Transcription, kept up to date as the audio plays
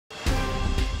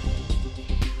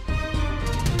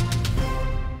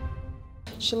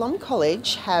Shalom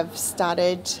College have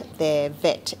started their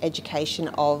VET education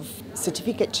of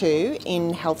Certificate 2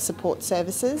 in Health Support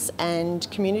Services and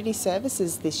Community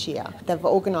Services this year. They've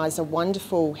organised a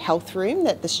wonderful health room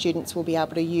that the students will be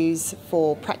able to use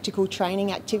for practical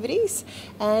training activities,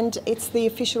 and it's the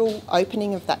official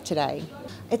opening of that today.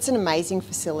 It's an amazing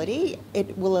facility.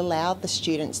 It will allow the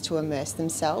students to immerse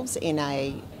themselves in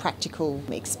a practical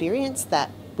experience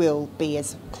that will be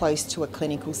as close to a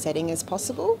clinical setting as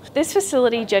possible. This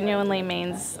facility genuinely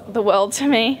means the world to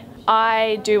me.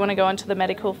 I do want to go into the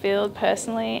medical field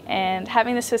personally, and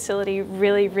having this facility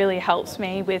really helps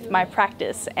me with my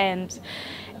practice, and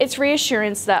it's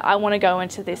reassurance that I want to go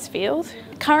into this field.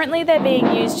 Currently they're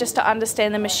being used just to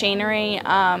understand the machinery,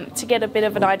 to get a bit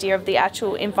of an idea of the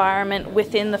actual environment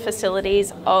within the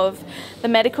facilities of the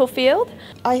medical field.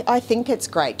 I think it's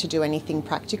great to do anything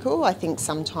practical. I think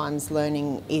sometimes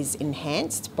learning is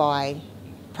enhanced by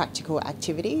practical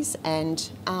activities, and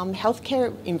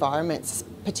healthcare environments,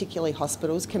 particularly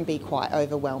hospitals, can be quite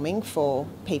overwhelming for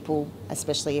people,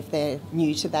 especially if they're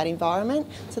new to that environment.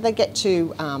 So they get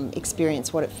to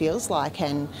experience what it feels like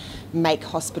and make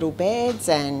hospital beds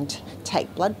and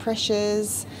take blood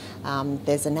pressures.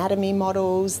 There's anatomy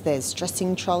models, there's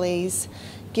dressing trolleys.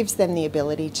 Gives them the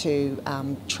ability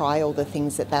to try all the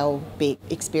things that they'll be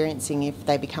experiencing if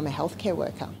they become a healthcare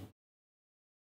worker.